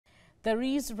There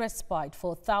is respite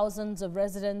for thousands of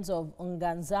residents of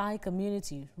Nganzi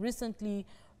community recently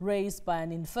raised by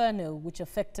an inferno which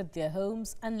affected their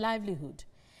homes and livelihood.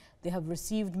 They have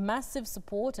received massive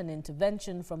support and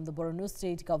intervention from the Borno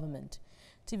State government.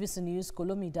 TVC News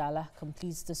Kolomi Dala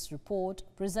completes this report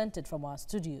presented from our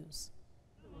studios.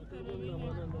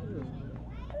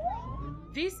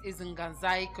 This is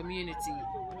Nganzi community,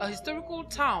 a historical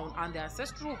town and the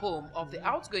ancestral home of the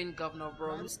outgoing governor of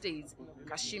Borno State,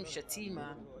 Kashim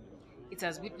Shettima. It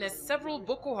has witnessed several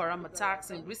Boko Haram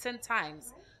attacks in recent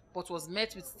times, but was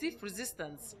met with stiff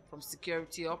resistance from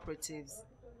security operatives.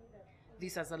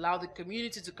 This has allowed the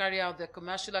community to carry out their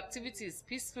commercial activities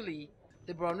peacefully.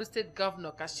 The Borno State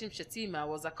Governor Kashim Shettima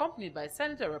was accompanied by a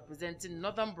senator representing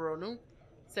Northern Borno,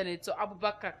 Senator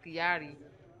Abubakar Kyari,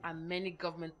 and many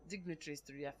government dignitaries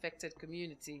to the affected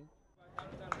community.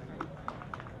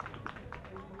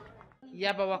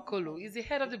 Yabawa Kolo is the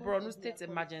head of the Borno State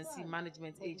Emergency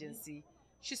Management Agency.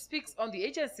 She speaks on the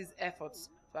agency's efforts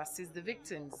to assist the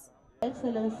victims.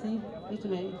 Excellency, it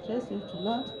may interest you to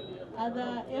note,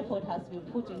 other effort has been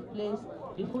put in place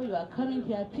before you are coming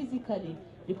here physically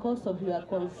because of your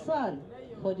concern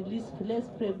for the less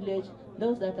privileged,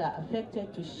 those that are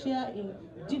affected, to share in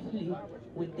deeply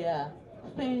with their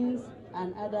pains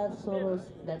and other sorrows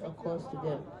that occurs to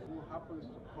them.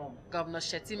 Governor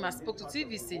Shettima spoke to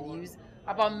TVC News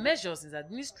about measures his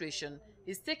administration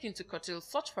is taking to curtail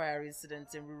such fire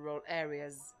incidents in rural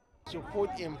areas. To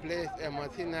put in place a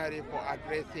machinery for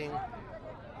addressing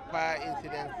fire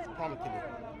incidents promptly.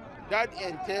 That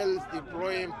entails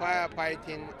deploying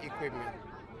firefighting equipment.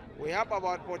 We have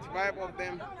about 45 of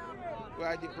them. We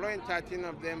are deploying 13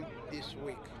 of them this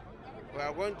week. We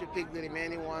are going to pick the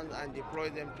remaining ones and deploy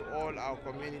them to all our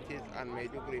communities and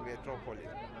Maiduguri metropolis.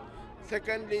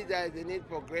 Secondly, there is a need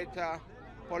for greater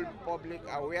public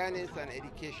awareness and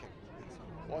education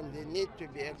on the need to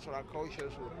be extra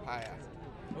cautious with fire.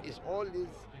 It's all this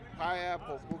fire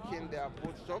for cooking their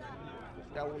foodstuff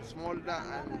that will smolder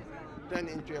and turn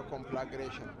into a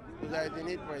conflagration. So there is a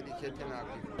need for educating our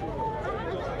people.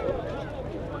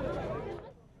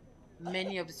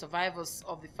 Many of the survivors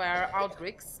of the fire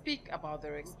outbreak speak about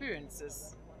their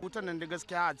experiences.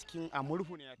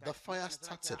 The fire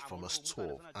started from a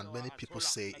stove, and many people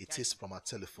say it is from a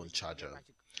telephone charger.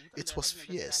 It was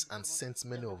fierce and sent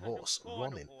many of us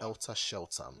running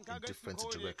helter-skelter in different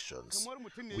directions.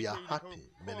 We are happy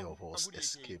many of us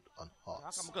escaped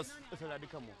unhurt.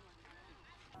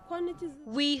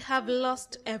 We have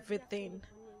lost everything.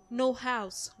 No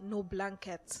house, no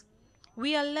blanket.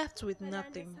 We are left with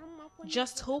nothing,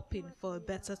 just hoping for a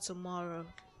better tomorrow.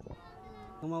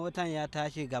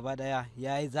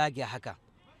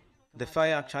 The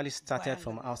fire actually started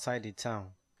from outside the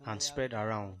town and spread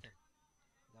around.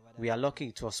 We are lucky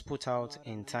it was put out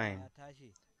in time.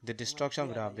 The destruction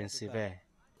would have been severe.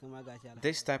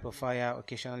 This type of fire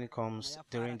occasionally comes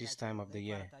during this time of the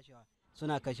year.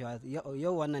 Governor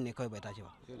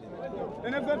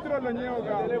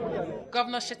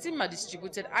Shettima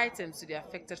distributed items to the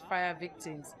affected fire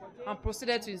victims and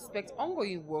proceeded to inspect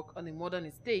ongoing work on the modern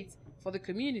estate for the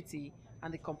community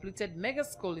and the completed mega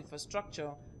school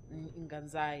infrastructure in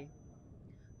Nganzi.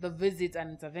 The visit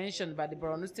and intervention by the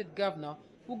Borno State Governor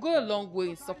will go a long way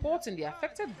in supporting the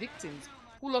affected victims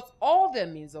who lost all their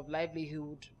means of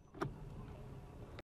livelihood.